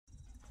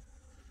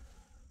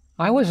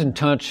I was in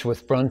touch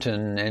with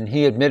Brunton, and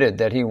he admitted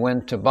that he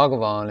went to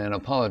Bhagavan and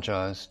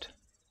apologized.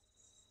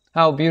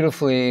 How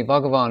beautifully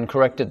Bhagavan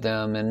corrected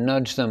them and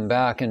nudged them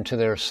back into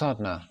their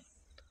sadhana.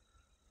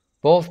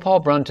 Both Paul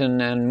Brunton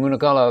and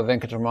Munagala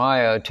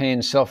Venkatamaya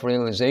attained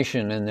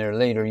self-realization in their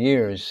later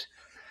years,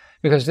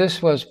 because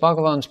this was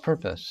Bhagavan's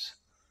purpose.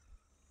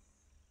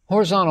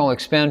 Horizontal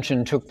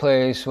expansion took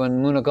place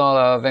when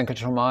Munagala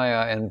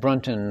Venkatamaya and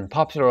Brunton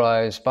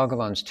popularized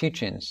Bhagavan's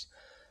teachings,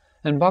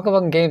 and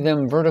Bhagavan gave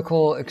them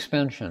vertical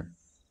expansion.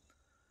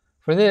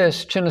 For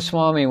this, Chinna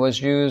Swami was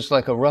used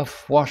like a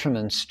rough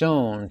washerman's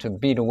stone to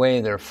beat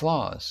away their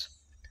flaws.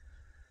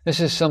 This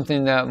is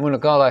something that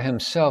Munagala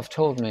himself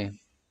told me.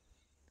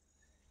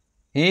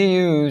 He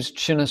used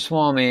Chinna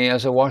Swami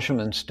as a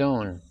washerman's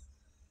stone.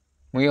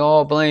 We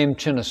all blamed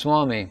Chinna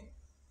Swami,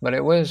 but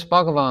it was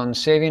Bhagavan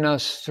saving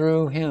us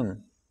through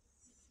him.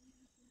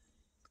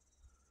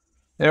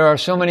 There are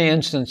so many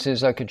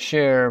instances I could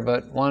share,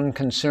 but one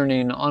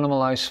concerning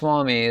Arunachala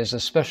Swami is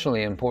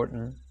especially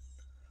important.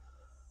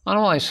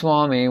 Arunachala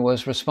Swami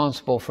was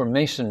responsible for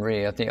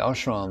masonry at the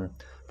ashram,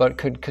 but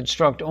could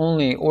construct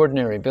only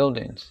ordinary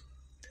buildings.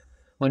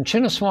 When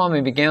Chinna Swami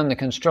began the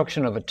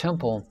construction of a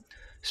temple,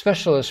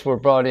 specialists were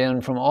brought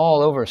in from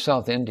all over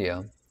South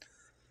India.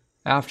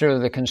 After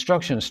the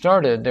construction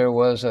started, there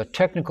was a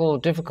technical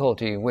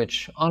difficulty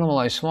which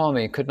Arunachala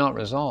Swami could not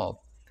resolve.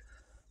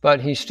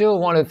 But he still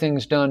wanted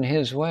things done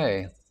his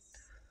way.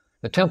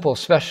 The temple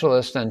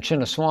specialist and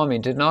Chinna Swami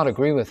did not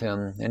agree with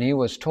him, and he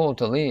was told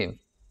to leave.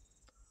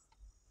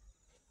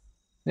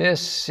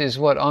 This is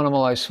what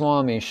Arunachala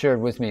Swami shared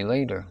with me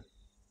later.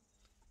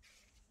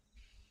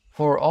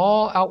 For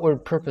all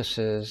outward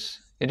purposes,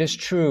 it is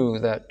true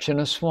that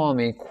Chinna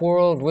Swami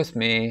quarreled with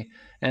me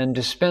and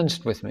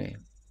dispensed with me.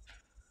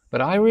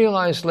 But I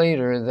realized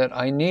later that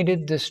I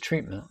needed this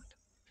treatment.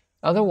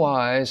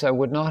 Otherwise, I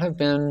would not have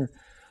been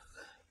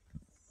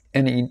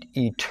an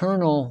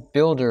eternal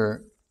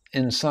builder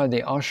inside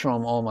the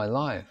ashram all my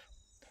life.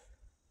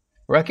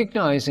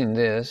 Recognizing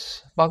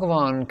this,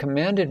 Bhagavan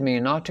commanded me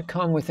not to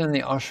come within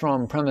the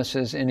ashram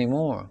premises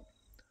anymore.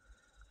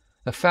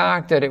 The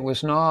fact that it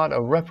was not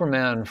a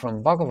reprimand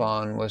from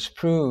Bhagavan was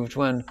proved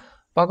when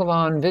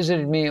Bhagavan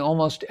visited me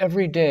almost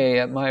every day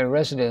at my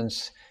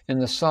residence in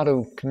the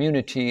sadhu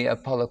community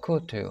at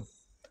Palakotu,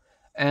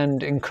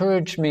 and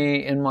encouraged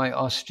me in my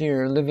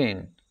austere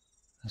living,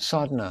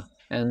 sadhana,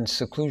 and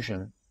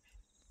seclusion.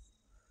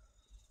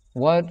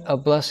 What a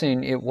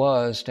blessing it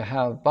was to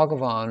have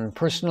Bhagavan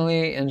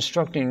personally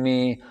instructing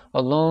me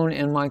alone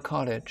in my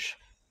cottage.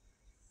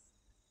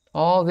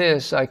 All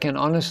this, I can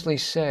honestly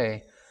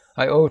say,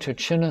 I owe to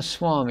Chinna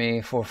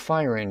Swami for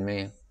firing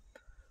me.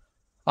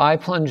 I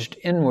plunged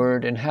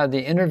inward and had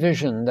the inner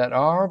vision that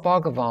our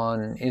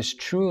Bhagavan is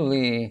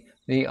truly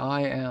the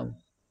I Am.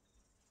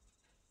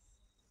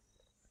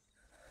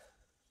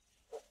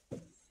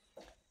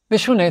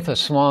 Vishwanatha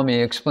Swami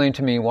explained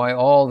to me why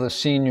all the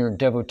senior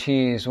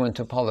devotees went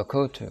to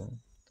Palakotu.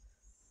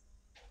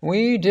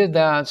 We did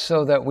that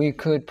so that we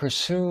could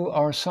pursue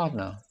our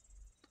sadhana.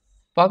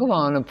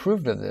 Bhagavan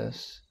approved of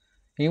this.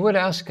 He would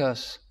ask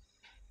us,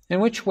 "In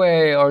which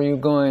way are you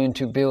going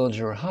to build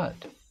your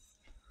hut?"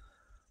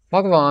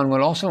 Bhagavan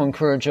would also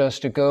encourage us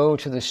to go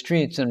to the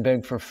streets and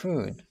beg for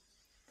food.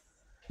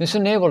 This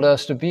enabled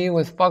us to be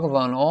with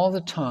Bhagavan all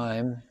the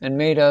time and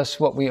made us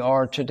what we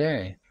are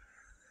today,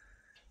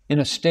 in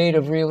a state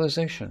of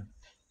realization.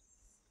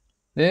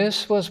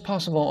 This was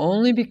possible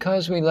only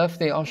because we left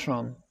the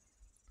ashram.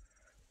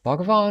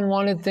 Bhagavan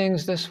wanted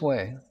things this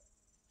way.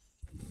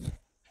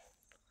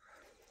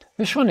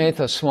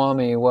 Vishwanatha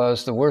Swami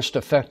was the worst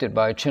affected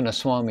by Chinna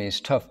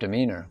Swami's tough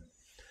demeanor.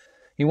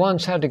 He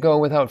once had to go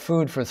without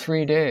food for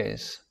 3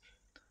 days.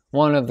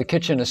 One of the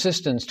kitchen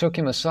assistants took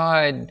him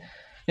aside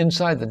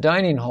inside the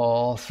dining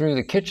hall through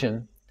the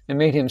kitchen and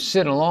made him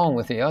sit along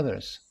with the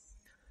others.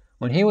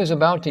 When he was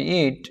about to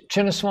eat,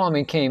 Chinna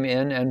Swami came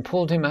in and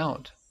pulled him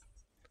out.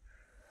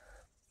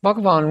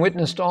 Bhagavan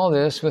witnessed all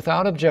this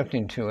without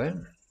objecting to it.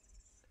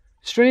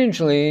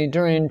 Strangely,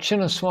 during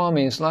Chinna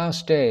Swami's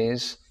last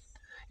days,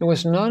 it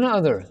was none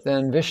other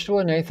than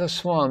Vishwanatha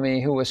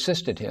Swami who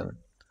assisted him.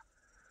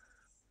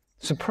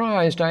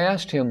 Surprised, I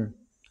asked him,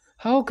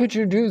 "How could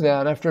you do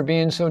that after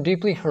being so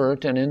deeply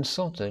hurt and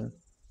insulted?"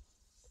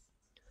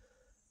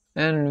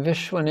 And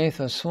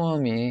Vishwanatha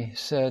Swami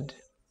said,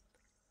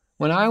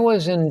 "When I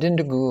was in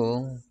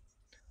Dindigul,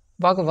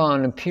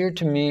 Bhagavan appeared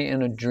to me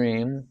in a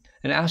dream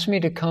and asked me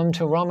to come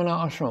to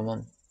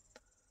Ramanasramam.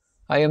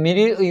 I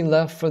immediately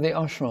left for the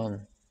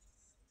ashram.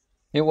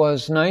 It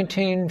was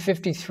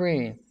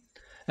 1953,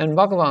 and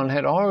Bhagavan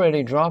had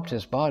already dropped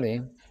his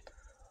body.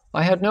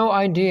 I had no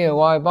idea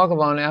why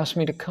Bhagavan asked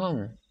me to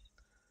come.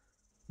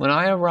 When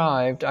I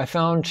arrived, I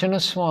found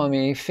Chinna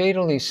Swami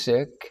fatally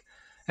sick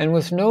and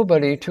with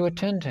nobody to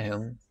attend to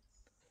him.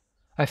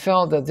 I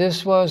felt that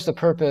this was the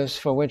purpose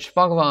for which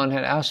Bhagavan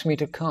had asked me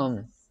to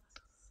come.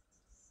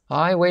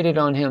 I waited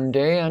on him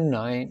day and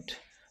night,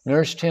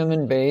 nursed him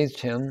and bathed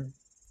him.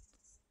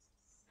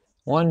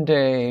 One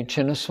day,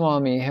 Chinna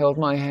Swami held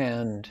my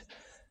hand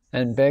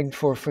and begged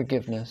for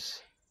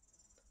forgiveness.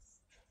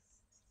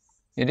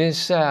 It is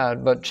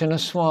sad, but Chinna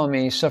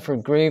Swami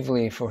suffered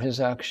gravely for his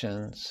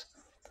actions.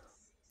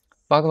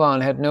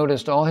 Bhagavan had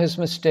noticed all his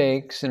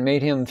mistakes and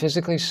made him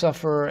physically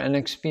suffer and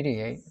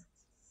expiate.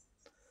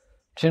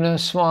 Chinna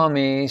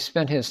Swami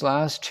spent his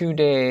last 2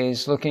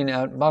 days looking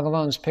at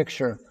Bhagavan's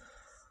picture,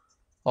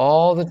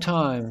 all the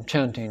time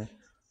chanting,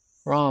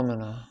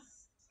 Ramana,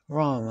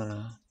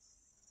 Ramana,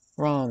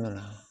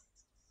 Ramana.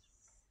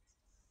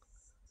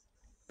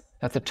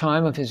 At the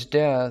time of his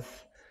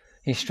death,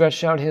 he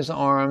stretched out his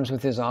arms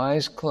with his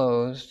eyes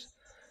closed,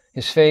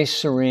 his face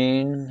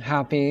serene,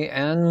 happy,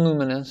 and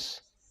luminous.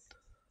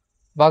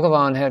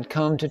 Bhagavan had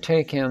come to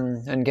take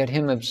him and get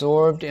him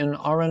absorbed in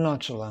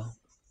Arunachala.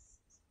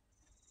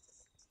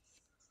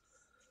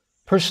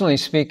 Personally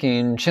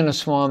speaking, Chinna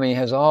Swami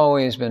has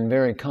always been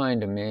very kind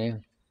to me.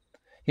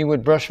 He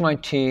would brush my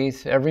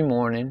teeth every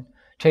morning,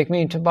 take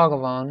me to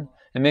Bhagavan,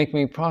 and make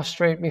me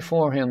prostrate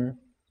before him,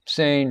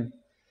 saying,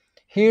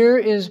 "Here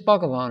is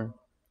Bhagavan,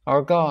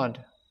 our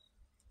God."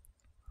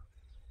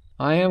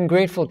 I am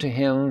grateful to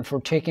him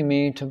for taking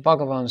me to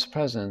Bhagavan's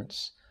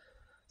presence,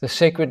 the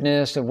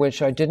sacredness of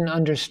which I didn't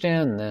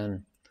understand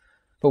then,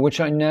 but which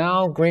I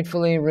now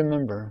gratefully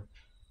remember.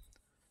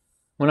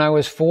 When I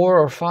was 4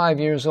 or 5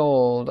 years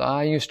old,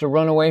 I used to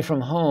run away from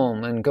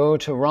home and go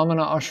to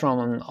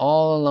Ramanasramam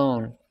all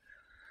alone.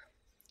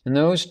 In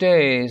those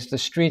days, the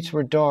streets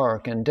were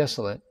dark and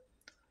desolate.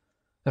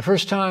 The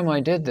first time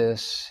I did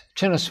this,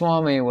 Chinna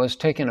Swami was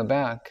taken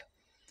aback.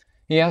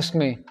 He asked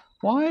me,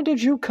 "Why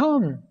did you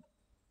come?"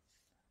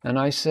 And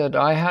I said,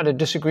 "I had a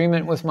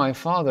disagreement with my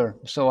father,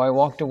 so I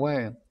walked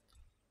away."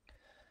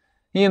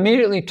 He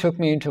immediately took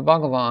me to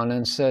Bhagavan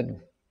and said,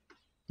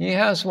 "He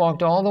has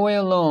walked all the way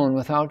alone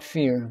without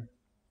fear."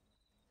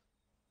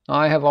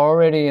 I have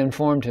already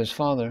informed his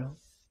father.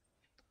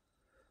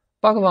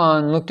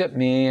 Bhagavan looked at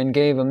me and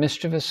gave a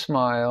mischievous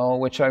smile,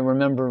 which I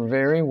remember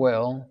very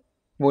well,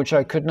 which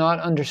I could not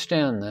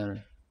understand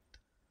then.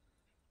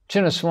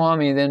 Chinna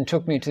Swami then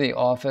took me to the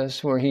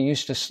office where he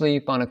used to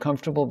sleep on a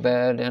comfortable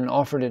bed and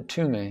offered it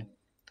to me.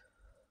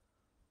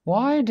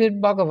 "Why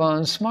did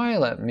Bhagavan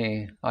smile at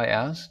me?" I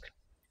asked.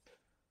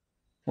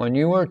 "When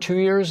you were 2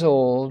 years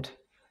old,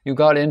 you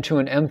got into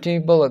an empty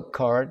bullock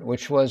cart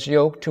which was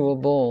yoked to a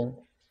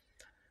bull.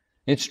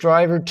 Its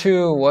driver,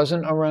 too,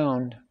 wasn't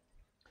around.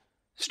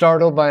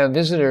 Startled by a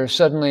visitor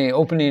suddenly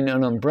opening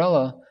an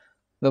umbrella,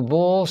 the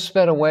bull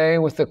sped away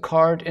with the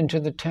cart into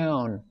the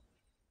town.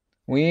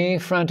 We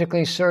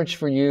frantically searched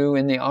for you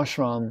in the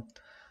ashram,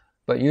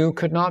 but you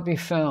could not be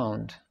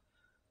found.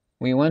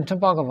 We went to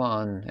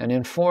Bhagavan and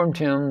informed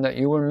him that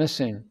you were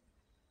missing.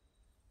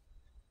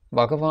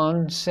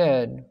 Bhagavan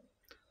said,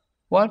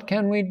 'What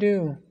can we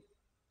do?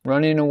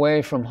 Running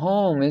away from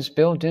home is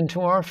built into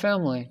our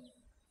family.'"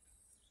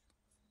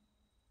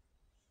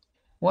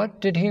 "What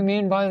did he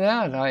mean by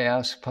that?" I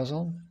asked,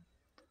 puzzled.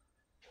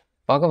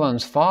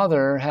 Bhagavan's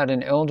father had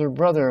an elder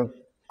brother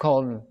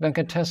called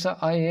Venkatesa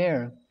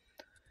Iyer.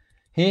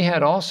 He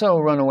had also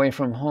run away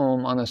from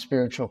home on a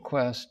spiritual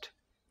quest,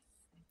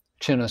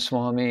 Chinna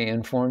Swami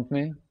informed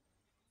me.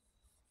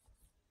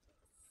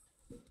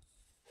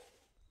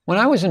 When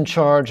I was in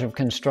charge of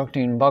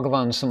constructing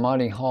Bhagavan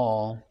Samadhi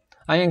Hall,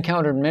 I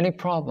encountered many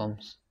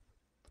problems.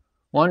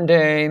 One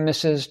day,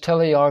 Mrs.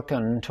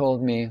 Teleyarkan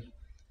told me,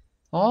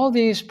 "All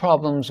these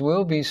problems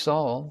will be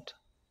solved."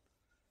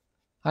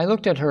 I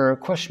looked at her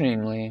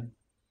questioningly,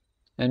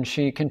 and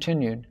she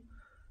continued,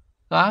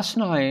 "Last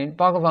night,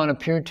 Bhagavan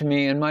appeared to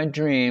me in my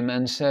dream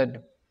and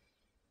said,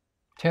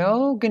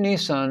 'Tell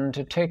Ganesan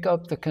to take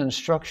up the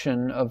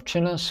construction of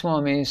Chinna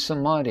Swami's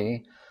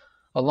Samadhi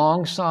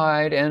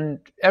alongside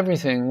and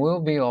everything will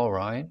be all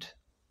right.'"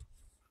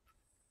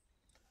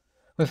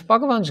 With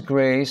Bhagavan's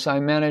grace, I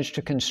managed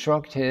to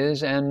construct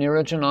his and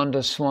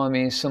Niranjanananda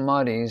Swami's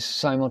Samadhis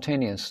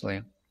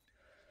simultaneously.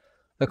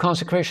 The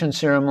consecration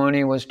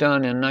ceremony was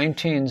done in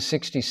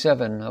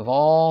 1967 of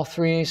all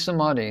 3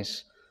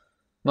 Samadhis,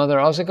 Mother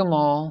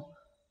Azagamal,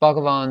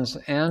 Bhagavan's,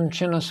 and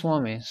Chinna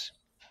Swami's.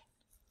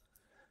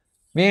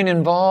 Being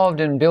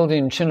involved in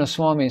building Chinna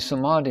Swami's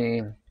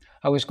Samadhi,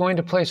 I was going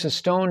to place a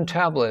stone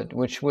tablet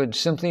which would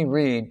simply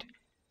read,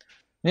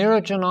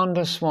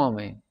 Niranjanananda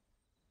Swami,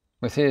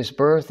 with his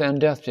birth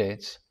and death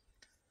dates.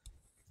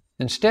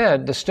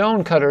 Instead, the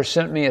stone cutter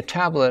sent me a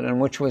tablet in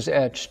which was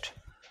etched,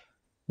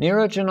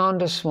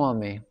 Niranjanananda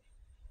Swami,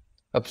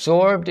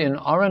 absorbed in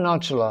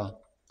Arunachala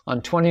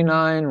on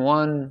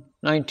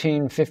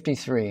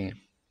 29/1/1953.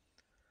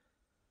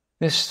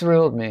 This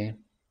thrilled me,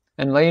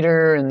 and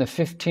later in the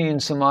 15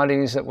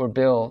 Samadhis that were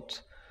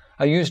built,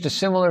 I used a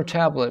similar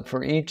tablet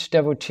for each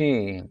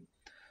devotee,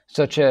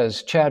 such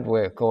as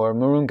Chadwick or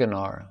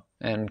Murunganar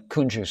and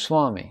Kunju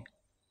Swami.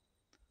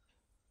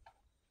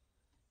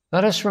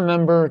 Let us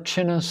remember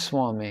Chinna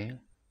Swami,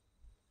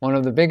 one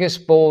of the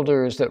biggest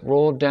boulders that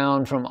rolled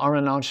down from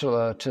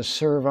Arunachala to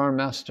serve our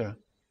Master.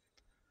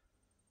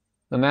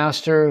 The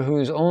Master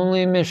whose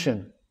only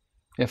mission,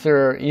 if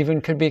there even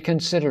could be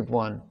considered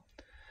one,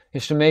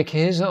 is to make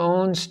his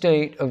own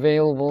state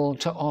available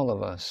to all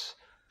of us,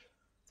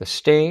 the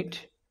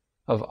state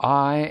of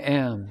I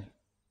am.